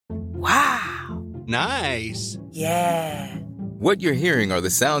Nice. Yeah. What you're hearing are the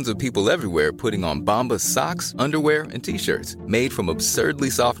sounds of people everywhere putting on Bombas socks, underwear, and T-shirts made from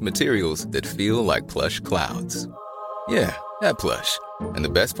absurdly soft materials that feel like plush clouds. Yeah, that plush. And the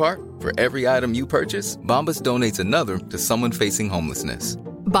best part? For every item you purchase, Bombas donates another to someone facing homelessness.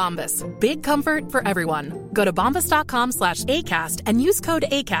 Bombas. Big comfort for everyone. Go to bombas.com/ACAST and use code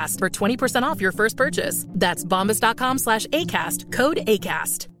ACAST for 20% off your first purchase. That's bombas.com/ACAST. Code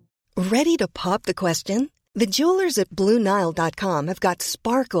ACAST. Ready to pop the question? The jewelers at BlueNile.com have got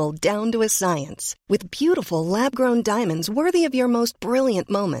sparkle down to a science with beautiful lab-grown diamonds worthy of your most brilliant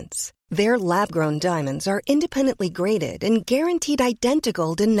moments. Their lab-grown diamonds are independently graded and guaranteed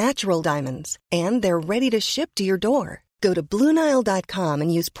identical to natural diamonds, and they're ready to ship to your door. Go to BlueNile.com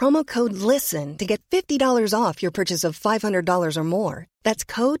and use promo code LISTEN to get $50 off your purchase of $500 or more. That's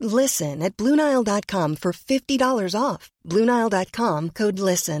code LISTEN at BlueNile.com for $50 off. BlueNile.com, code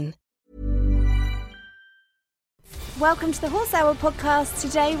LISTEN. Welcome to the Horse Hour podcast.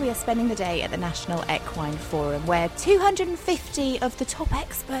 Today we are spending the day at the National Equine Forum, where 250 of the top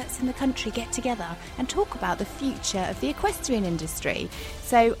experts in the country get together and talk about the future of the equestrian industry.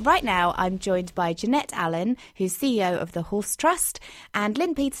 So right now I'm joined by Jeanette Allen, who's CEO of the Horse Trust, and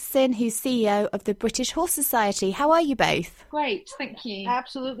Lynn Peterson, who's CEO of the British Horse Society. How are you both? Great, thank you.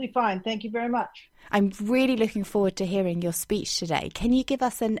 Absolutely fine. Thank you very much. I'm really looking forward to hearing your speech today. Can you give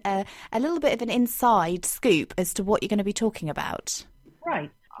us a little bit of an inside scoop as to what you're going to be talking about? Right.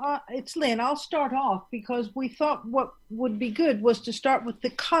 It's Lynn. I'll start off because we thought what would be good was to start with the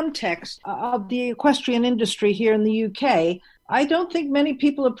context of the equestrian industry here in the UK. I don't think many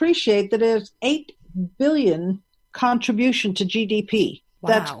people appreciate that there's 8 billion contribution to GDP. Wow.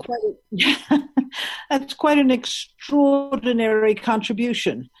 That's quite an extraordinary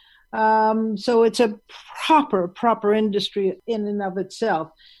contribution. So it's a proper industry in and of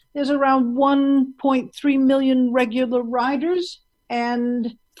itself. There's around 1.3 million regular riders,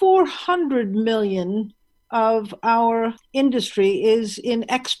 and 400 million of our industry is in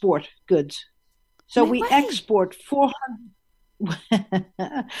export goods. So we export 400.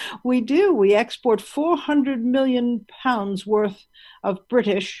 We do. We export 400 million pounds worth of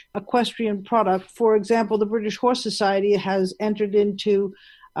British equestrian product. For example, the British Horse Society has entered into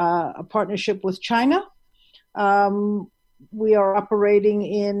a partnership with China. We are operating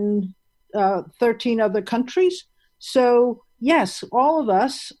in 13 other countries. So yes, all of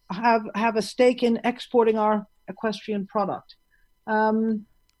us have a stake in exporting our equestrian product.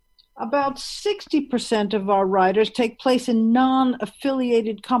 About 60% of our riders take place in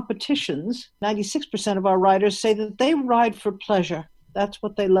non-affiliated competitions. 96% of our riders say that they ride for pleasure. That's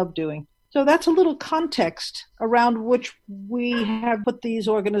what they love doing. So that's a little context around which we have put these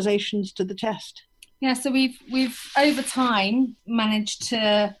organizations to the test. Yeah, so we've over time managed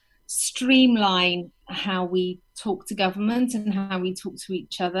to streamline how we talk to government and how we talk to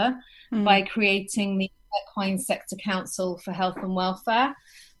each other by creating the Equine Sector Council for Health and Welfare.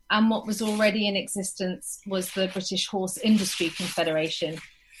 And what was already in existence was the British Horse Industry Confederation.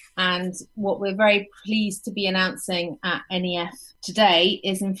 And what we're very pleased to be announcing at NEF today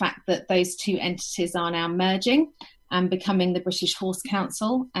is, in fact, that those two entities are now merging and becoming the British Horse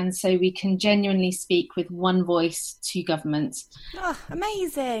Council. And so we can genuinely speak with one voice to government. Oh,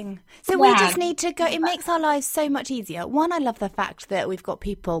 amazing. So we just need to go. It makes our lives so much easier. One, I love the fact that we've got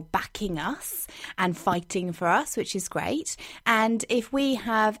people backing us and fighting for us, which is great. And if we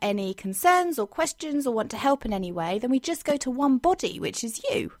have any concerns or questions or want to help in any way, then we just go to one body, which is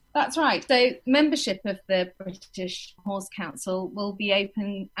you. That's right. So membership of the British Horse Council will be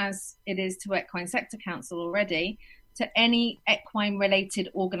open, as it is to Equine Sector Council already, to any equine-related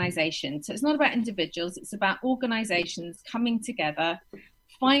organisation. So it's not about individuals, it's about organisations coming together,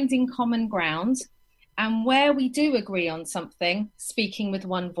 finding common ground, and where we do agree on something, speaking with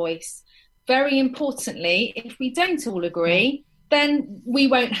one voice. Very importantly, if we don't all agree, then we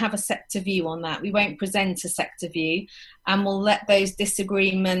won't have a sector view on that. We won't present a sector view, and we'll let those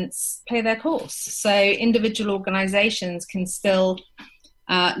disagreements play their course. So individual organisations can still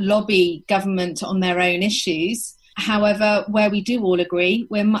lobby government on their own issues. However, where we do all agree,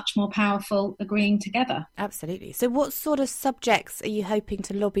 we're much more powerful agreeing together. Absolutely. So what sort of subjects are you hoping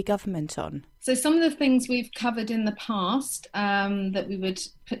to lobby government on? So some of the things we've covered in the past that we would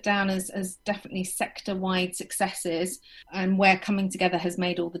put down as definitely sector-wide successes, and where coming together has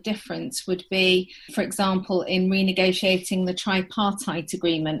made all the difference, would be, for example, in renegotiating the tripartite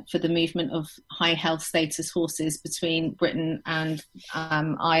agreement for the movement of high health status horses between Britain and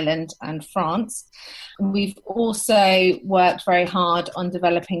Ireland and France. We've also worked very hard on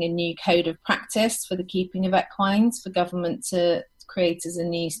developing a new code of practice for the keeping of equines for government to created a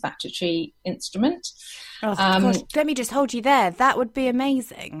new statutory instrument. Oh, gosh, let me just hold you there. That would be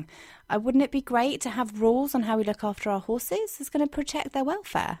amazing. Wouldn't it be great to have rules on how we look after our horses? It's going to protect their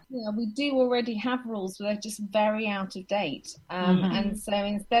welfare. Yeah, we do already have rules, but they're just very out of date. And so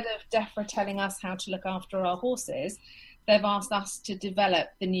instead of DEFRA telling us how to look after our horses, they've asked us to develop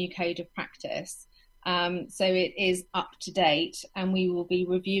the new code of practice. So it is up to date, and we will be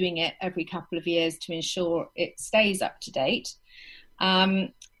reviewing it every couple of years to ensure it stays up to date.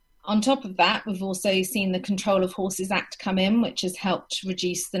 On top of that, we've also seen the Control of Horses Act come in, which has helped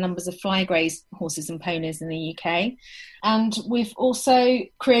reduce the numbers of fly-grazed horses and ponies in the UK. And we've also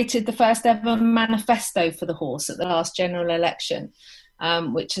created the first ever manifesto for the horse at the last general election,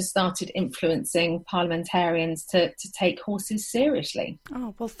 which has started influencing parliamentarians to take horses seriously.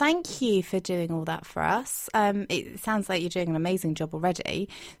 Oh, well, thank you for doing all that for us. It sounds like you're doing an amazing job already.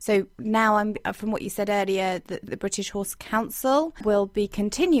 So now, from what you said earlier, the British Horse Council will be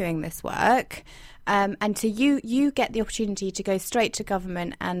continuing this work. And so you get the opportunity to go straight to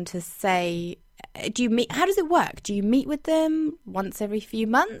government and to say, how does it work? Do you meet with them once every few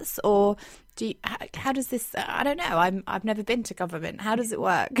months, or how does this, I don't know, I've never been to government. How does it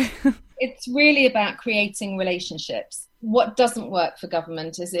work? It's really about creating relationships. What doesn't work for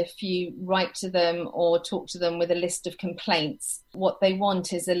government is if you write to them or talk to them with a list of complaints. What they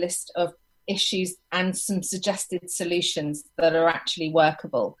want is a list of issues and some suggested solutions that are actually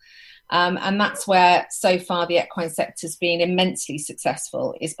workable. And that's where, so far, the equine sector has been immensely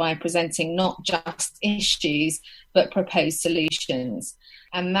successful, is by presenting not just issues, but proposed solutions.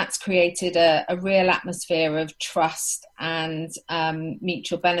 And that's created a real atmosphere of trust and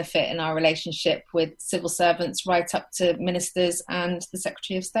mutual benefit in our relationship with civil servants right up to ministers and the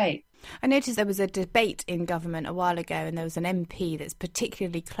Secretary of State. I noticed there was a debate in government a while ago, and there was an MP that's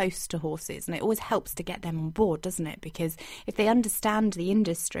particularly close to horses, and it always helps to get them on board, doesn't it? Because if they understand the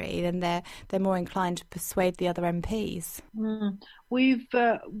industry, then they're more inclined to persuade the other MPs. We've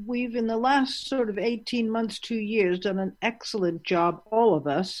in the last sort of 18 months, 2 years, done an excellent job, all of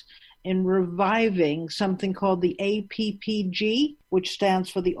us, in reviving something called the APPG, which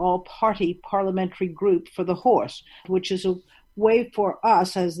stands for the All-Party Parliamentary Group for the Horse, which is a way for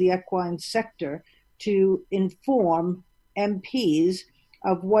us as the equine sector to inform MPs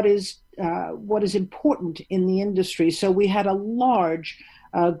of what is important in the industry. So we had a large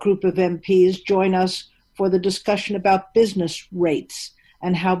group of MPs join us for the discussion about business rates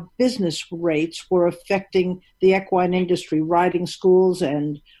and how business rates were affecting the equine industry, riding schools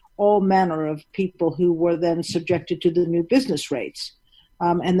and all manner of people who were then subjected to the new business rates.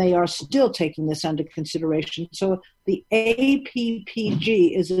 And they are still taking this under consideration. So the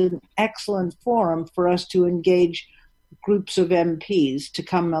APPG is an excellent forum for us to engage groups of MPs to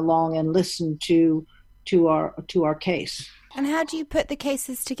come along and listen to our case. And how do you put the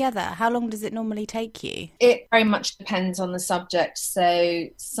cases together? How long does it normally take you? It very much depends on the subject. So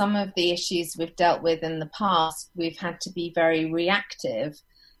some of the issues we've dealt with in the past, we've had to be very reactive.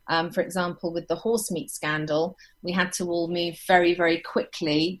 For example, with the horse meat scandal, we had to all move very, very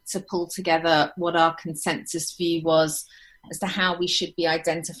quickly to pull together what our consensus view was as to how we should be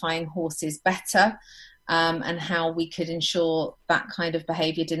identifying horses better, and how we could ensure that kind of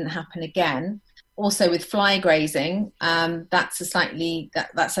behaviour didn't happen again. Also with fly grazing, that's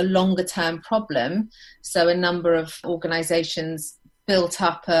a longer term problem. So a number of organisations built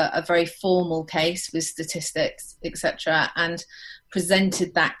up a very formal case with statistics, etc., and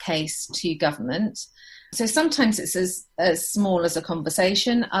presented that case to government. So sometimes it's as small as a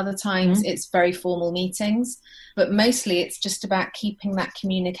conversation, other times it's very formal meetings, but mostly it's just about keeping that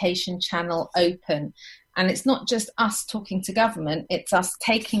communication channel open. And it's not just us talking to government, it's us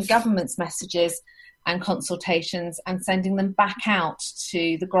taking government's messages and consultations and sending them back out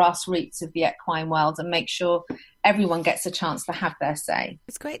to the grassroots of the equine world and make sure everyone gets a chance to have their say.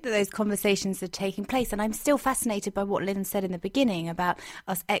 It's great that those conversations are taking place, and I'm still fascinated by what Lynn said in the beginning about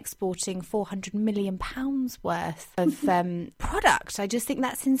us exporting £400 million worth of product. I just think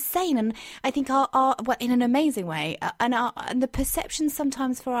that's insane, and I think our in an amazing way, and the perception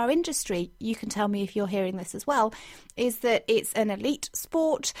sometimes for our industry, you can tell me if you're hearing this as well, is that it's an elite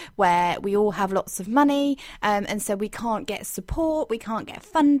sport where we all have lots of money, and so we can't get support, we can't get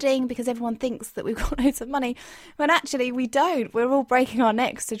funding because everyone thinks that we've got loads of money. When actually we don't. We're all breaking our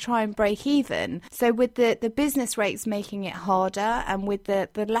necks to try and break even. So with the business rates making it harder and with the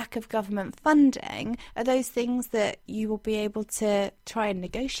lack of government funding, are those things that you will be able to try and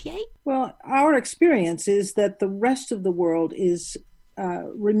negotiate? Well, our experience is that the rest of the world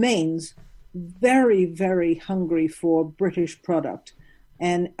remains very, very hungry for British product.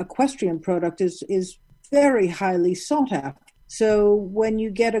 And equestrian product is very highly sought after. So when you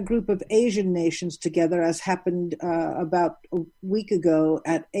get a group of Asian nations together, as happened about a week ago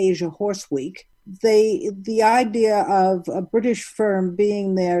at Asia Horse Week, the idea of a British firm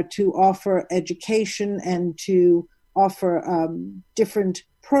being there to offer education and to offer different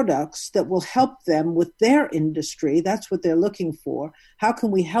products that will help them with their industry, that's what they're looking for. How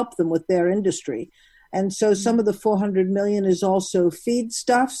can we help them with their industry? And so some of the 400 million is also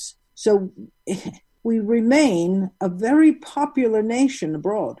feedstuffs. So we remain a very popular nation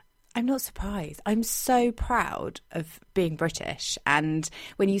abroad. I'm not surprised. I'm so proud of being British. And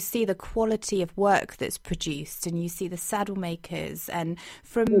when you see the quality of work that's produced and you see the saddle makers and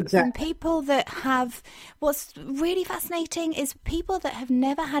from people that have, what's really fascinating is people that have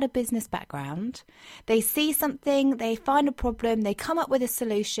never had a business background. They see something, they find a problem, they come up with a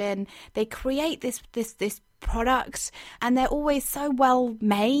solution, they create this product, and they're always so well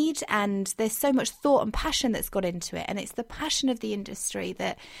made, and there's so much thought and passion that's got into it, and it's the passion of the industry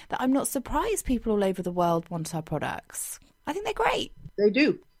that I'm not surprised people all over the world want our products. I think they're great. They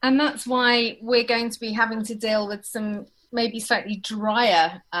do. And that's why we're going to be having to deal with some maybe slightly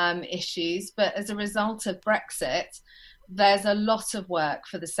drier issues, but as a result of Brexit, there's a lot of work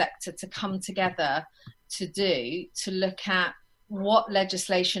for the sector to come together to do, to look at what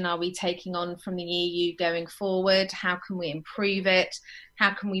legislation are we taking on from the EU going forward? How can we improve it?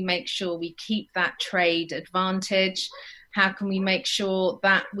 How can we make sure we keep that trade advantage? How can we make sure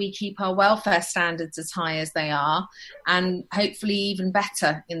that we keep our welfare standards as high as they are, and hopefully even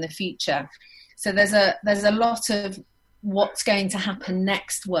better in the future? So there's a lot of what's going to happen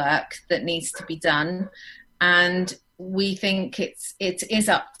next work that needs to be done, and we think it is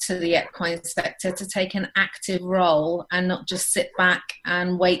up to the equine sector to take an active role and not just sit back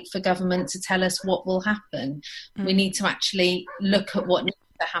and wait for government to tell us what will happen. We need to actually look at what needs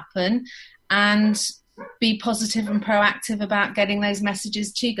to happen and be positive and proactive about getting those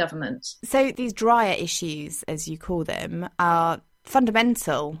messages to government. So these drier issues, as you call them, are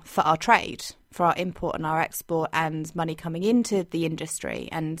fundamental for our trade, for our import and our export and money coming into the industry.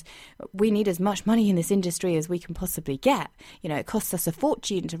 And we need as much money in this industry as we can possibly get. You know, it costs us a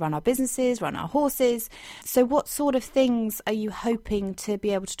fortune to run our businesses, run our horses. So what sort of things are you hoping to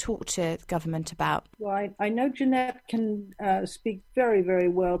be able to talk to government about? Well, I know Jeanette can speak very, very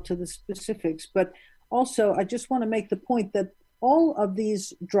well to the specifics, but also I just want to make the point that all of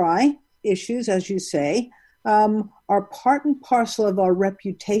these dry issues, as you say, are part and parcel of our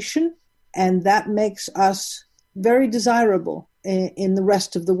reputation, and that makes us very desirable in the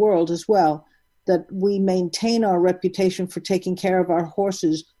rest of the world as well, that we maintain our reputation for taking care of our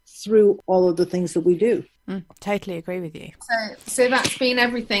horses through all of the things that we do. Totally agree with you. So that's been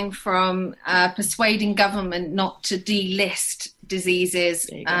everything from persuading government not to delist diseases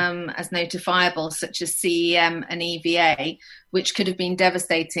as notifiable, such as CEM and EVA, which could have been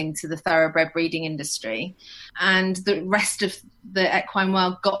devastating to the thoroughbred breeding industry. And the rest of the equine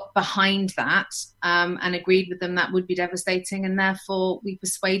world got behind that and agreed with them that would be devastating, and therefore we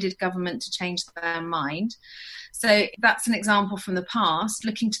persuaded government to change their mind. So that's an example from the past.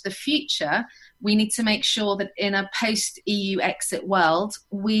 Looking to the future, we need to make sure that in a post-EU exit world,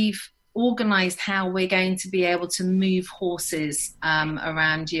 we've organised how we're going to be able to move horses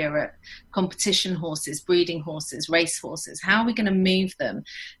around Europe, competition horses, breeding horses, race horses. How are we going to move them?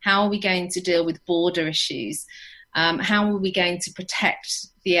 How are we going to deal with border issues? How are we going to protect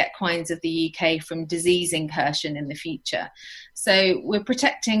the equines of the UK from disease incursion in the future? So we're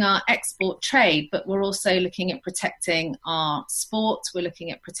protecting our export trade, but we're also looking at protecting our sport. We're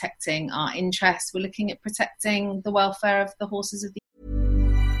looking at protecting our interests. We're looking at protecting the welfare of the horses of the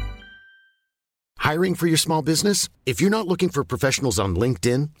Hiring for your small business? If you're not looking for professionals on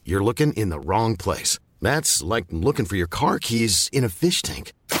LinkedIn, you're looking in the wrong place. That's like looking for your car keys in a fish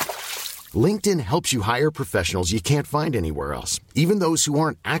tank. LinkedIn helps you hire professionals you can't find anywhere else, even those who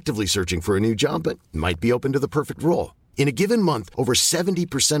aren't actively searching for a new job but might be open to the perfect role. In a given month, over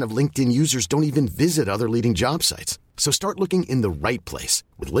 70% of LinkedIn users don't even visit other leading job sites. So start looking in the right place.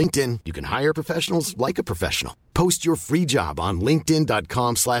 With LinkedIn, you can hire professionals like a professional. Post your free job on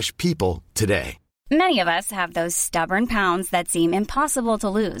linkedin.com/people today. Many of us have those stubborn pounds that seem impossible to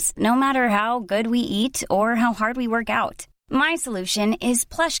lose, no matter how good we eat or how hard we work out. My solution is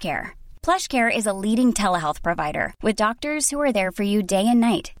PlushCare. PlushCare is a leading telehealth provider with doctors who are there for you day and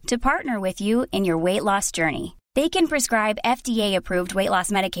night to partner with you in your weight loss journey. They can prescribe FDA-approved weight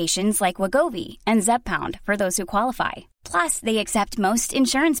loss medications like Wegovy and Zepbound for those who qualify. Plus, they accept most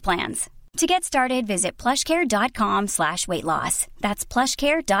insurance plans. To get started, visit plushcare.com/weightloss. That's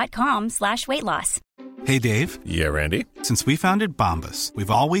plushcare.com/weightloss. Hey, Dave. Yeah, Randy. Since we founded Bombas, we've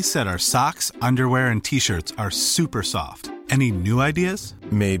always said our socks, underwear, and T-shirts are super soft. Any new ideas?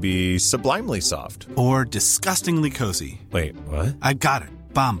 Maybe sublimely soft. Or disgustingly cozy. Wait, what? I got it.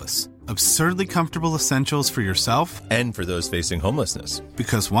 Bombas. Absurdly comfortable essentials for yourself and for those facing homelessness.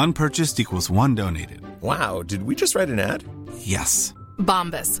 Because one purchased equals one donated. Wow, did we just write an ad? Yes.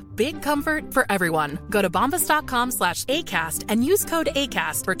 Bombas. Big comfort for everyone. Go to bombas.com/ACAST and use code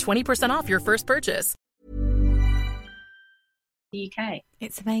ACAST for 20% off your first purchase. UK.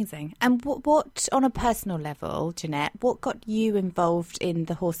 It's amazing. And what, on a personal level, Jeanette, what got you involved in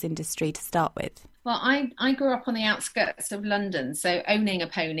the horse industry to start with? Well, I grew up on the outskirts of London, so owning a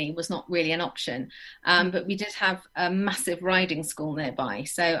pony was not really an option. But we did have a massive riding school nearby,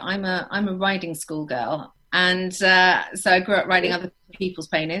 so I'm a riding school girl, and so I grew up riding other people's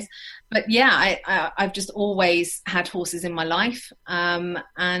ponies. But yeah, I've just always had horses in my life,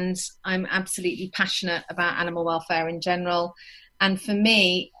 and I'm absolutely passionate about animal welfare in general. And for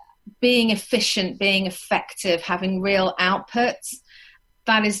me, being efficient, being effective, having real outputs,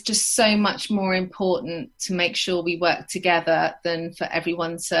 that is just so much more important to make sure we work together than for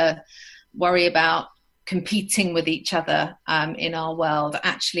everyone to worry about competing with each other in our world.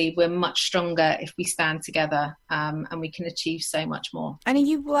 Actually, we're much stronger if we stand together, and we can achieve so much more. And are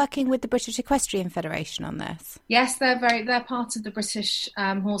you working with the British Equestrian Federation on this? Yes, they're part of the British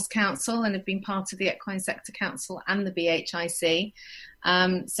Horse Council and have been part of the Equine Sector Council and the BHIC.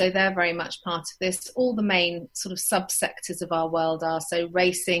 So they're very much part of this. All the main sort of subsectors of our world are so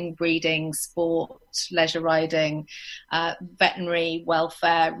racing, breeding, sport, leisure riding, veterinary,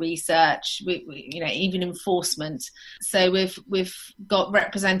 welfare, research, even enforcement. So we've got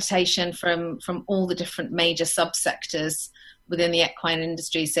representation from all the different major subsectors within the equine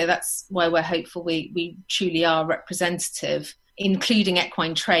industry. So that's why we're hopeful we truly are representative, including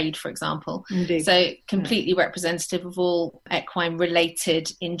equine trade, for example. Indeed. So completely representative of all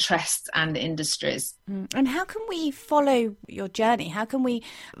equine-related interests and industries. And how can we follow your journey? How can we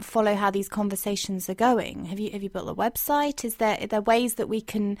follow how these conversations are going? Have you built a website? Are there ways that we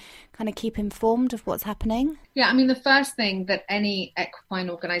can kind of keep informed of what's happening? Yeah, I mean, the first thing that any equine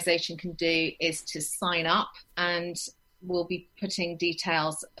organisation can do is to sign up, and we'll be putting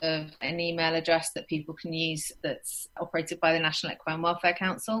details of an email address that people can use that's operated by the National Equine Welfare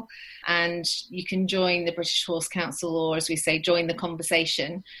Council. And you can join the British Horse Council, or as we say, join the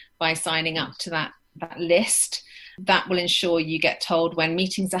conversation by signing up to that list. That will ensure you get told when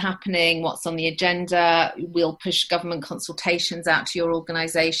meetings are happening, what's on the agenda. We'll push government consultations out to your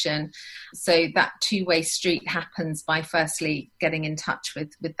organisation. So that two-way street happens by firstly getting in touch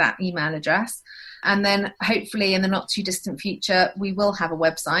with that email address. And then hopefully in the not too distant future, we will have a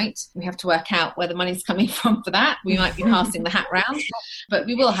website. We have to work out where the money's coming from for that. We might be passing the hat round, but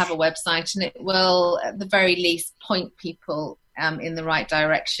we will have a website, and it will at the very least point people in the right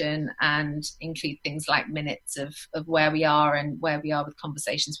direction and include things like minutes of where we are and where we are with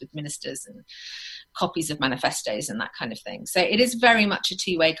conversations with ministers and copies of manifestos and that kind of thing. So it is very much a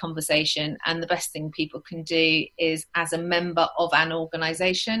two-way conversation, and the best thing people can do is, as a member of an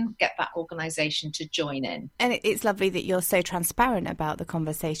organisation, get that organisation to join in. And it's lovely that you're so transparent about the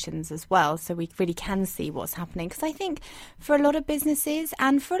conversations as well, so we really can see what's happening. Because I think for a lot of businesses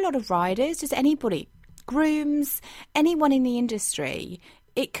and for a lot of riders, just anybody, grooms, anyone in the industry,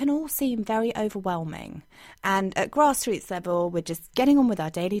 it can all seem very overwhelming. And at grassroots level, we're just getting on with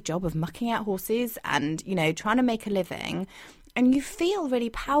our daily job of mucking out horses and, trying to make a living. And you feel really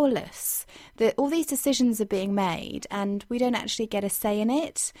powerless that all these decisions are being made and we don't actually get a say in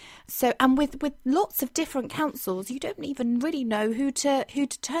it. So, and with lots of different councils, you don't even really know who to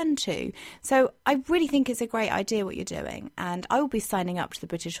turn to. So I really think it's a great idea what you're doing. And I will be signing up to the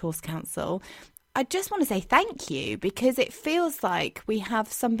British Horse Council. I just want to say thank you, because it feels like we have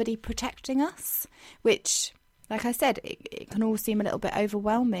somebody protecting us, which, like I said, it can all seem a little bit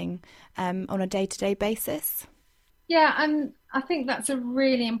overwhelming on a day-to-day basis. Yeah, and I think that's a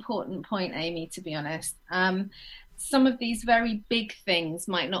really important point, Amy, to be honest. Some of these very big things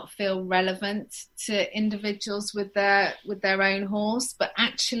might not feel relevant to individuals with their own horse, but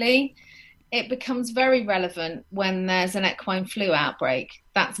actually it becomes very relevant when there's an equine flu outbreak.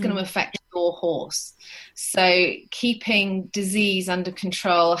 That's going to affect your horse. So keeping disease under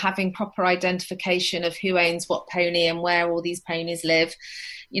control, having proper identification of who owns what pony and where all these ponies live,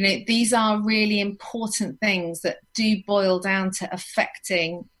 these are really important things that do boil down to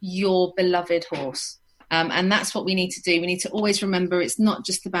affecting your beloved horse. And that's what we need to do. We need to always remember it's not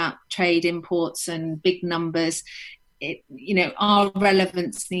just about trade, imports and big numbers. Our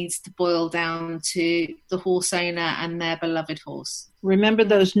relevance needs to boil down to the horse owner and their beloved horse. Remember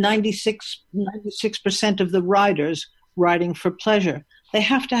those 96% of the riders riding for pleasure. They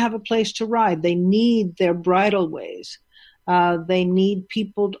have to have a place to ride. They need their bridle ways. They need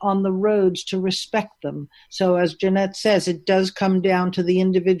people on the roads to respect them. So as Jeanette says, it does come down to the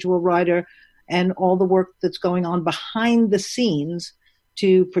individual rider and all the work that's going on behind the scenes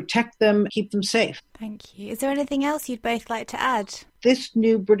to protect them, keep them safe. Thank you. Is there anything else you'd both like to add? This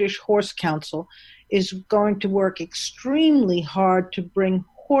new British Horse Council is going to work extremely hard to bring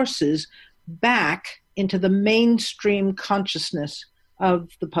horses back into the mainstream consciousness of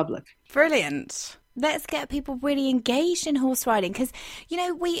the public. Brilliant. Let's get people really engaged in horse riding because, you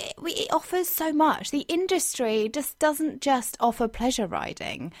know, it offers so much. The industry just doesn't just offer pleasure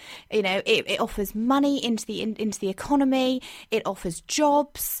riding. You know, it offers money into the economy. It offers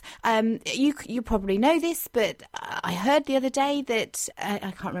jobs. You probably know this, but I heard the other day that I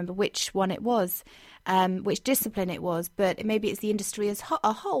can't remember which one it was. Which discipline it was, but maybe it's the industry as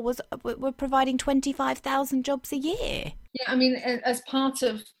a whole, we're providing 25,000 jobs a year. Yeah, I mean, as part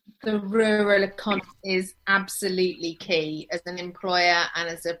of the rural economy is absolutely key as an employer and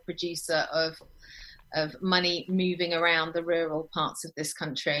as a producer of money moving around the rural parts of this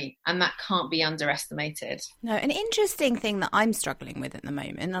country, and that can't be underestimated. No, an interesting thing that I'm struggling with at the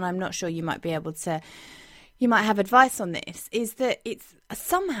moment, and I'm not sure you might be able to. You might have advice on this, is that it's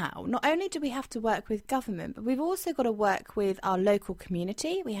somehow, not only do we have to work with government, but we've also got to work with our local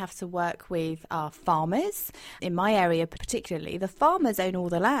community. We have to work with our farmers. In my area particularly, the farmers own all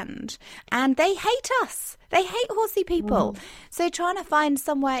the land and they hate us. They hate horsey people. So trying to find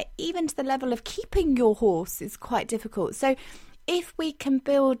somewhere even to the level of keeping your horse is quite difficult. So if we can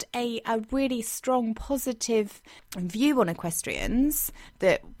build a really strong, positive view on equestrians,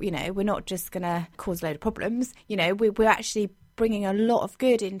 that, you know, we're not just going to cause a load of problems, you know, we're actually bringing a lot of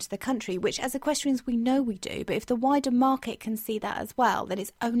good into the country, which as equestrians we know we do. But if the wider market can see that as well, then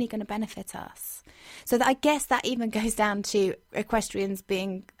it's only going to benefit us. So I guess that even goes down to equestrians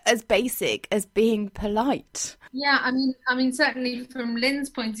being as basic as being polite. Yeah, I mean, certainly from Lynn's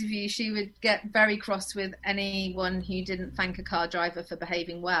point of view, she would get very cross with anyone who didn't thank a car driver for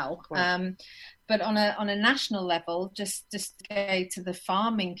behaving well. But on a national level, just to go to the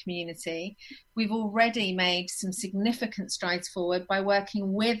farming community, we've already made some significant strides forward by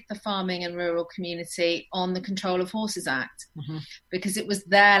working with the farming and rural community on the Control of Horses Act, because it was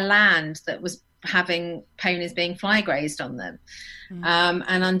their land that was having ponies being fly grazed on them.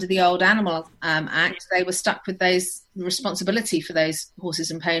 And under the old Animal Act, they were stuck with those responsibility for those horses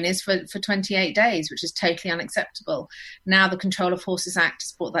and ponies for 28 days, which is totally unacceptable. Now the Control of Horses Act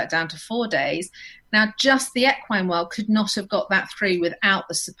has brought that down to 4 days. Now just the equine world could not have got that through without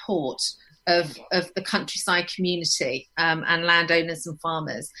the support of the countryside community and landowners and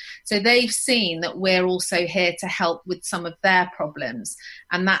farmers. So they've seen that we're also here to help with some of their problems,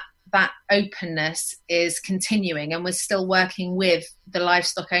 and that openness is continuing, and we're still working with the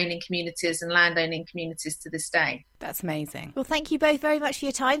livestock owning communities and land owning communities to this day. That's amazing. Well, thank you both very much for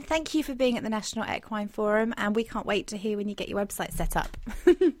your time. Thank you for being at the National Equine Forum, and we can't wait to hear when you get your website set up.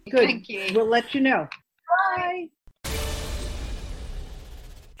 Good. Thank you. We'll let you know. Bye.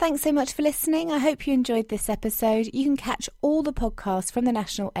 Thanks so much for listening. I hope you enjoyed this episode. You can catch all the podcasts from the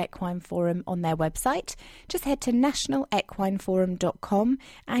National Equine Forum on their website. Just head to nationalequineforum.com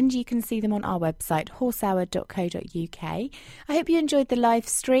and you can see them on our website, horsehour.co.uk. I hope you enjoyed the live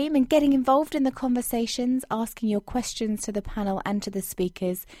stream and getting involved in the conversations, asking your questions to the panel and to the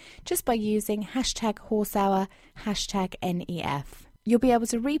speakers just by using #horsehour, #NEF. You'll be able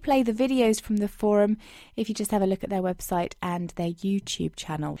to replay the videos from the forum if you just have a look at their website and their YouTube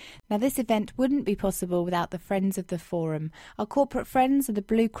channel. Now, this event wouldn't be possible without the friends of the forum. Our corporate friends are the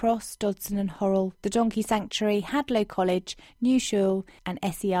Blue Cross, Dodson and Horrell, the Donkey Sanctuary, Hadlow College, New Shule and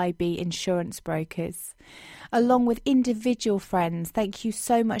SEIB Insurance Brokers. Along with individual friends, thank you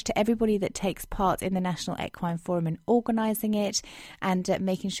so much to everybody that takes part in the National Equine Forum and organising it and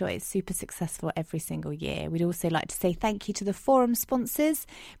making sure it's super successful every single year. We'd also like to say thank you to the forum sponsors,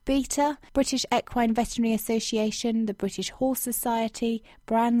 BETA, British Equine Veterinary Association, the British Horse Society,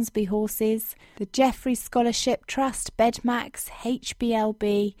 Bransby Horses, the Jeffreys Scholarship Trust, Bedmax,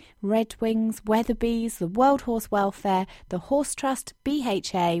 HBLB, Red Wings, Weatherbees, the World Horse Welfare, the Horse Trust,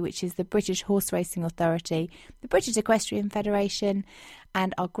 BHA, which is the British Horse Racing Authority, the British Equestrian Federation,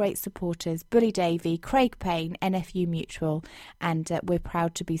 and our great supporters, Bully Davy, Craig Payne, NFU Mutual, and we're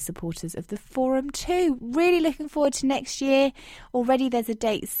proud to be supporters of the forum too. Really looking forward to next year. Already there's a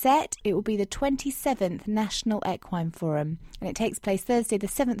date set. It will be the 27th National Equine Forum, and it takes place Thursday the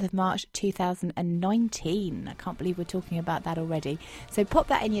 7th of March 2019. I can't believe we're talking about that already. So pop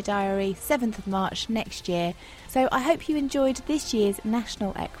that in your diary, 7th of March next year. So I hope you enjoyed this year's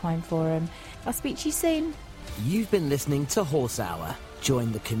National Equine Forum. I'll speak to you soon. You've been listening to Horse Hour,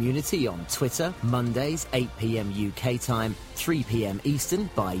 Join the community on Twitter, Mondays, 8 p.m. UK time, 3 p.m. Eastern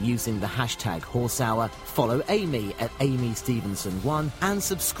by using the hashtag HorseHour. Follow Amy at AmyStevenson1 and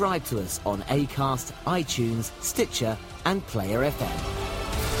subscribe to us on Acast, iTunes, Stitcher and Player FM.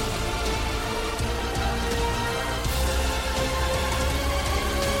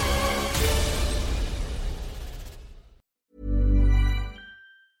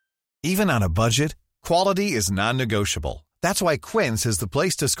 Even on a budget, quality is non-negotiable. That's why Quince is the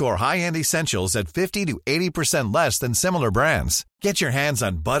place to score high-end essentials at 50 to 80% less than similar brands. Get your hands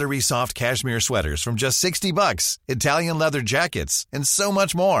on buttery soft cashmere sweaters from just $60, Italian leather jackets, and so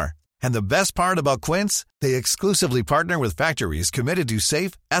much more. And the best part about Quince, they exclusively partner with factories committed to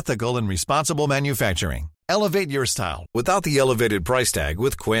safe, ethical, and responsible manufacturing. Elevate your style without the elevated price tag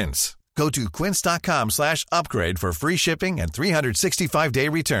with Quince. Go to quince.com/upgrade for free shipping and 365-day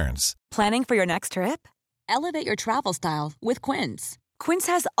returns. Planning for your next trip? Elevate your travel style with Quince. Quince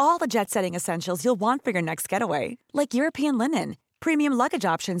has all the jet-setting essentials you'll want for your next getaway, like European linen, premium luggage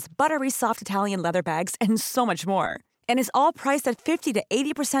options, buttery soft Italian leather bags, and so much more. And is all priced at 50 to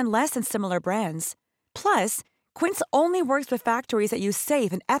 80% less than similar brands. Plus, Quince only works with factories that use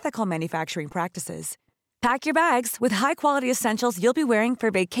safe and ethical manufacturing practices. Pack your bags with high-quality essentials you'll be wearing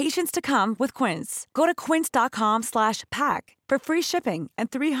for vacations to come with Quince. Go to quince.com/pack for free shipping and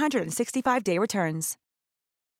 365-day returns.